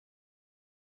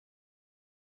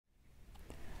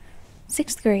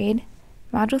6th grade,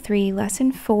 Module 3,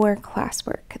 Lesson 4,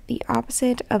 Classwork, the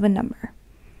opposite of a number.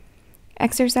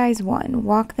 Exercise 1,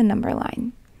 walk the number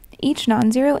line. Each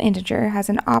non-zero integer has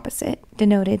an opposite,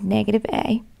 denoted negative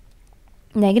a.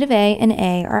 Negative a and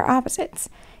a are opposites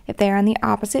if they are on the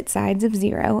opposite sides of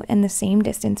 0 and the same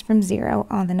distance from 0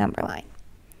 on the number line.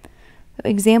 So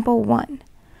example 1.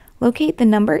 Locate the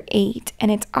number 8 and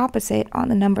its opposite on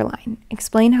the number line.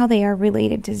 Explain how they are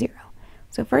related to 0.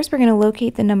 So first we're going to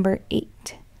locate the number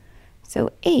 8.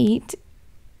 So 8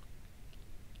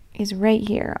 is right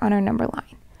here on our number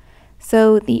line.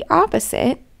 So the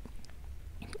opposite,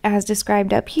 as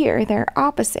described up here, they're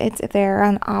opposites if they're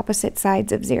on opposite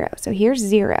sides of 0. So here's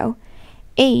 0.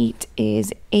 8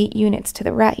 is 8 units to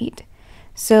the right.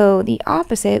 So the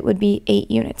opposite would be 8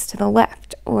 units to the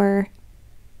left, or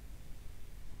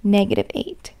negative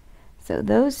 8. So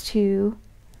those two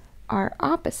are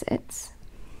opposites.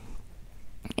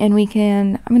 And I'm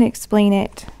going to explain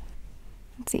it,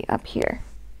 let's see, up here.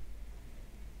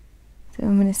 So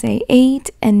I'm going to say 8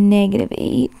 and negative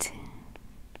 8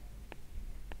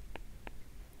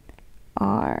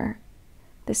 are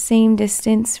the same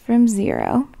distance from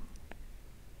 0.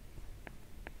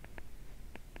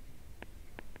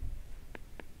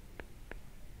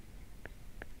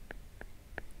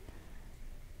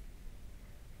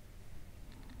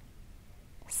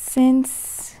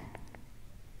 Since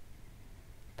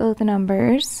both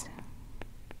numbers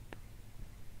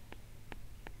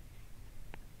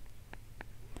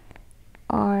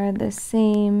are the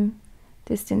same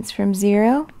distance from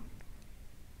 0,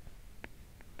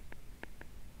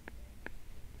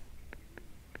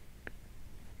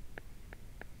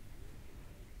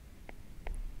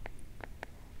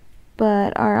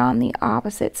 but are on the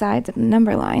opposite sides of the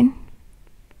number line,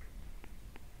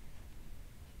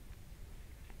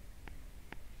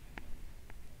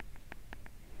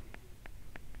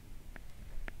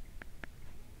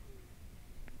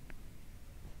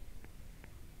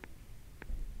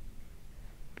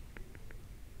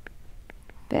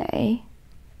 they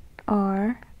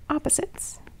are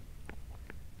opposites.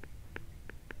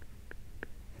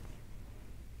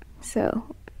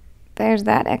 So there's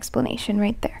that explanation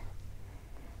right there.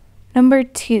 Number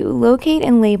 2, locate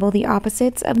and label the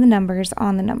opposites of the numbers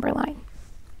on the number line.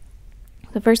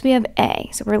 So first we have A,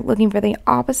 so we're looking for the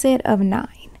opposite of 9.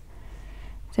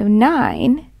 So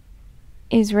 9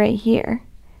 is right here.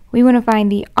 We want to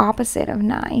find the opposite of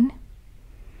 9.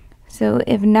 So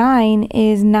if 9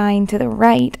 is 9 to the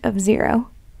right of 0,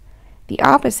 the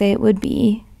opposite would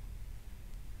be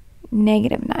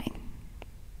negative 9.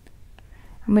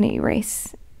 I'm going to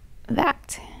erase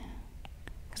that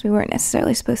because we weren't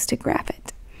necessarily supposed to graph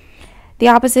it. The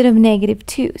opposite of negative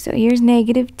 2. So here's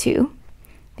negative 2.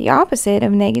 The opposite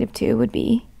of negative 2 would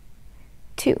be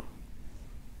 2.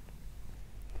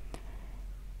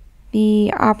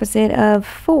 The opposite of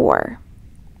 4.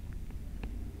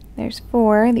 There's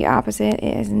 4. The opposite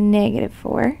is negative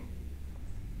 4.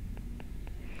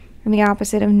 And the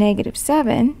opposite of negative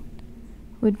 7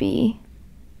 would be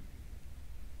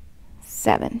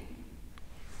 7.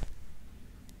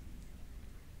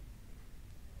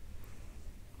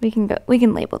 We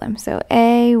can label them. So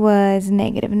A was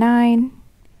negative 9,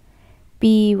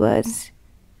 B was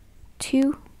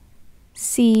 2,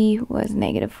 C was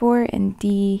negative 4, and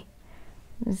D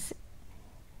was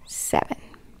 7.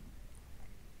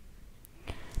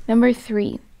 Number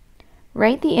 3,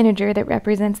 write the integer that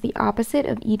represents the opposite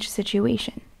of each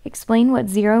situation. Explain what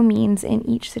 0 means in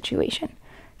each situation.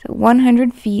 So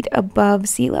 100 feet above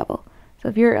sea level. So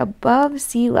if you're above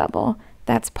sea level,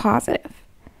 that's positive.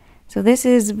 So this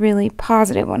is really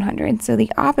positive 100. So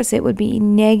the opposite would be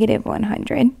negative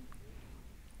 100.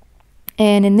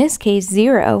 And in this case,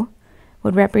 0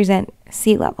 would represent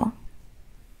sea level.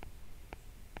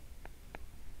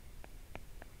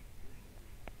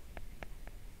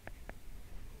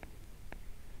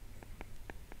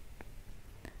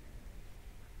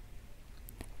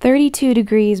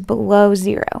 -32 below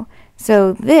 0.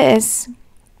 So this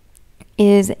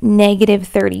is negative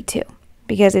 32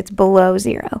 because it's below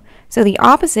 0. So the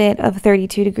opposite of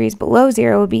 32 degrees below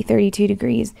 0 would be 32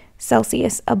 degrees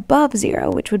Celsius above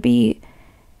 0, which would be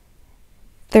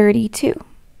 32.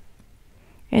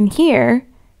 And here,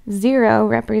 0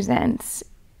 represents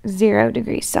 0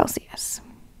 degrees Celsius.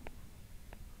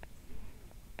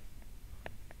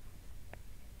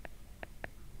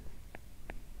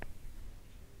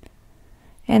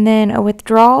 And then a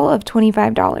withdrawal of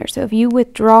 $25. So if you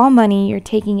withdraw money, you're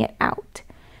taking it out.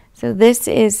 So this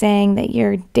is saying that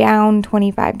you're down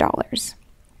 $25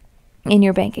 in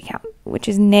your bank account, which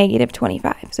is negative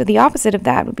 25. So the opposite of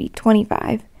that would be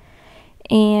 25.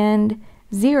 And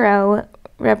 0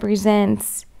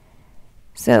 represents,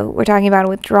 so we're talking about a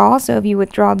withdrawal, so if you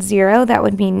withdraw 0, that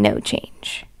would mean no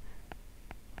change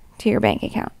to your bank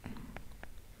account.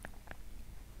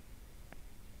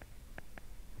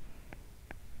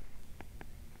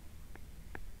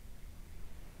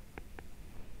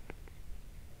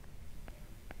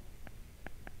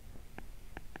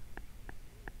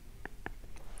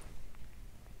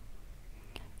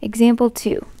 Example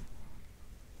 2,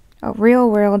 a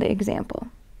real-world example.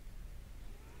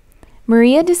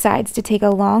 Maria decides to take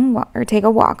a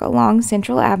walk along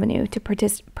Central Avenue to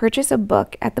purchase a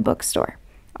book at the bookstore.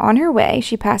 On her way,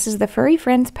 she passes the Furry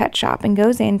Friends pet shop and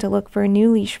goes in to look for a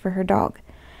new leash for her dog.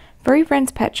 Furry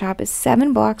Friends pet shop is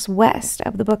 7 blocks west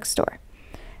of the bookstore.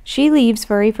 She leaves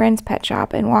Furry Friends pet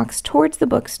shop and walks towards the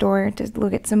bookstore to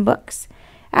look at some books.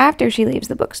 After she leaves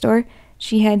the bookstore,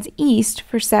 she heads east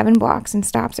for 7 blocks and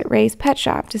stops at Ray's pet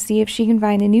shop to see if she can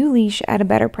find a new leash at a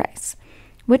better price.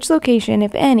 Which location,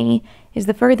 if any, is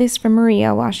the furthest from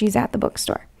Maria while she's at the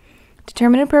bookstore?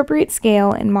 Determine an appropriate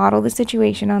scale and model the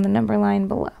situation on the number line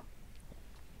below.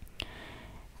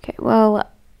 Okay,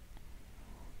 well,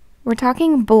 we're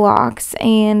talking blocks,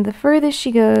 and the furthest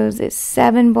she goes is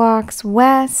 7 blocks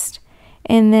west,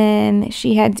 and then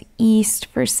she heads east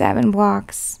for 7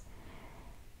 blocks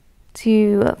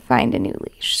to find a new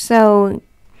leash. So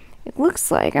it looks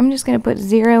like I'm just going to put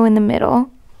 0 in the middle,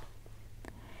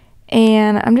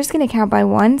 and I'm just going to count by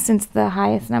 1 since the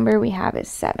highest number we have is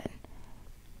 7.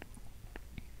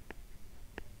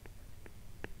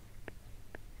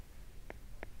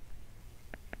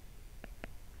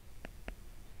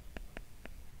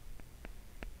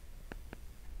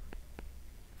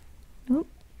 Oop.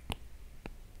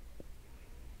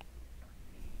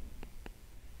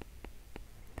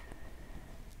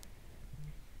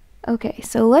 Okay,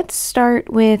 so let's start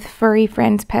with Furry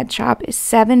Friends Pet Shop is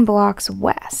 7 blocks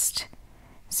west.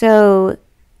 So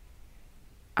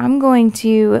I'm going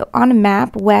to, on a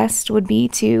map, west would be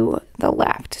to the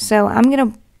left. So I'm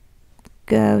going to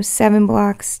go 7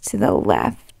 blocks to the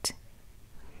left.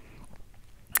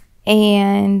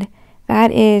 And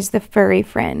that is the Furry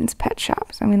Friends Pet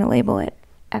Shop. So I'm going to label it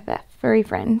FF, Furry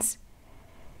Friends.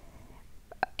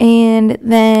 And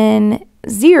then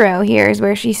 0 here is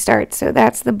where she starts, so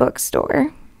that's the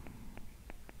bookstore.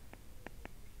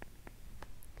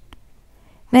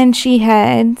 Then she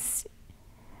heads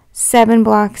 7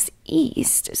 blocks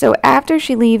east. So after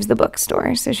she leaves the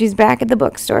bookstore, so she's back at the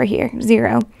bookstore here,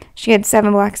 0. She heads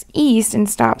 7 blocks east and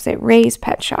stops at Ray's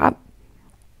pet shop.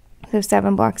 So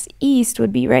 7 blocks east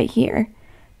would be right here.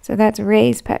 So that's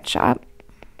Ray's pet shop.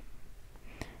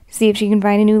 See if she can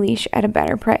find a new leash at a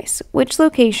better price. Which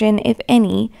location, if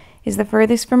any, is the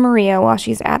furthest from Maria while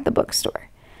she's at the bookstore?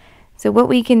 So what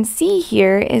we can see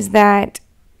here is that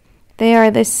they are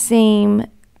the same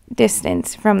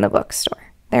distance from the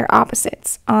bookstore. They're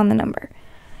opposites on the number.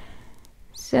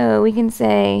 So we can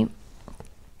say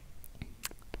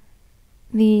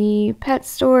the pet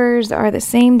stores are the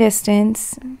same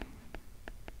distance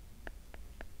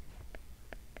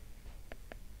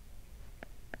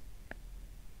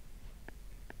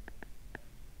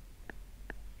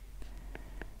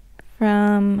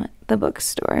from the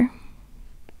bookstore.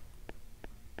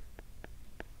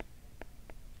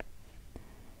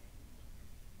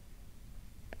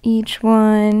 Each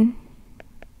one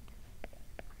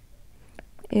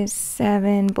is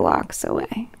 7 blocks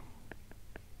away,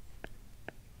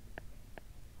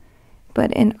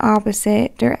 but in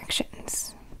opposite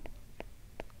directions.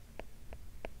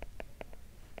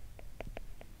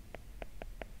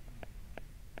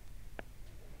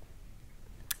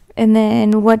 And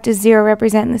then what does 0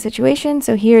 represent in the situation?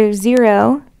 So here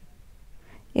 0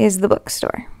 is the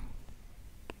bookstore.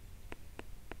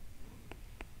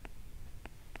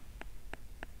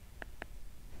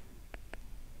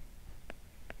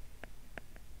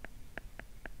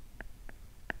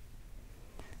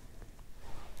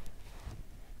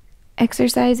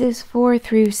 Exercises 4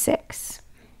 through 6.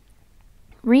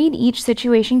 Read each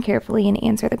situation carefully and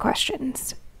answer the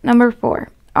questions. Number 4.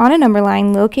 On a number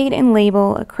line, locate and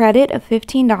label a credit of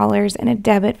 $15 and a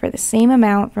debit for the same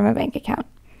amount from a bank account.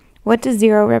 What does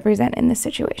 0 represent in this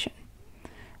situation?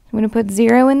 I'm going to put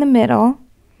 0 in the middle,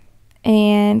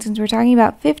 and since we're talking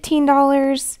about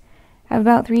 $15, I have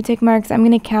about 3 tick marks. I'm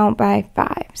going to count by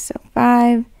 5. So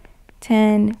 5,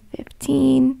 10,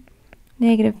 15,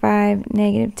 negative 5,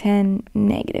 negative 10,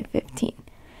 negative 15.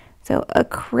 So a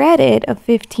credit of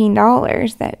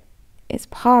 $15 that is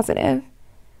positive.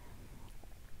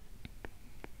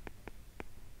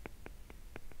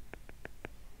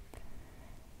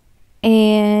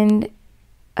 And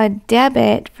a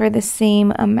debit for the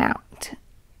same amount.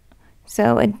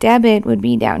 So a debit would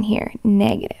be down here,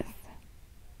 negative.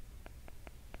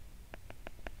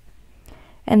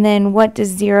 And then what does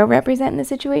 0 represent in the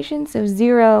situation? So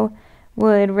 0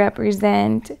 would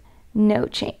represent no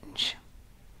change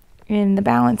in the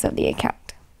balance of the account.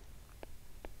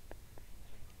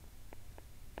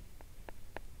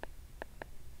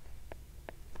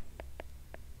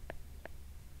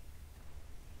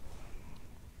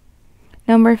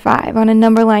 Number 5, on a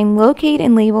number line, locate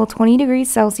and label 20 degrees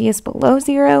Celsius below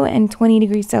 0 and 20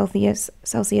 degrees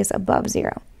Celsius above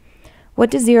 0.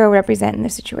 What does 0 represent in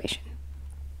this situation?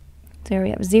 So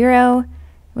we have 0,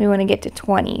 we want to get to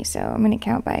 20, so I'm going to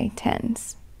count by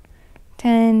tens.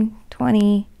 10,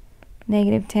 20,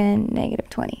 negative 10, negative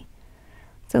 20.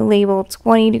 So label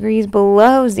 20 degrees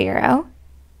below 0,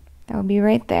 that would be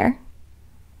right there.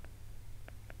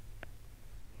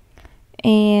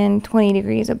 And 20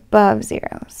 degrees above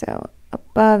 0. So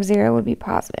above 0 would be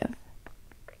positive.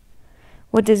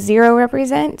 What does 0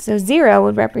 represent? So 0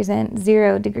 would represent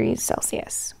 0 degrees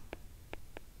Celsius.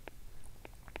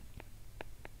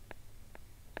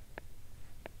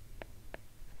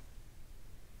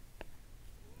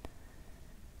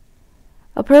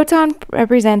 A proton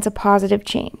represents a positive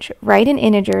change. Write an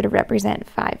integer to represent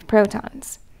 5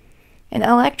 protons. An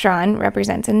electron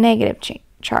represents a negative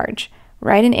charge.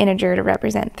 Write an integer to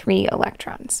represent 3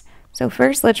 electrons. So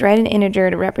first, let's write an integer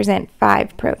to represent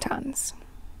 5 protons.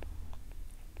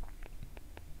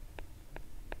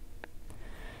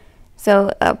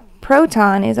 So a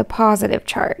proton is a positive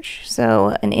charge.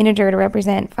 So an integer to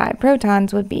represent 5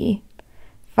 protons would be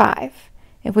 5.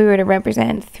 If we were to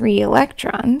represent 3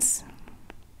 electrons,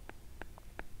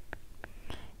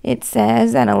 it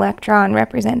says an electron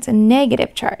represents a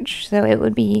negative charge. So it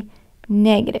would be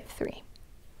negative 3.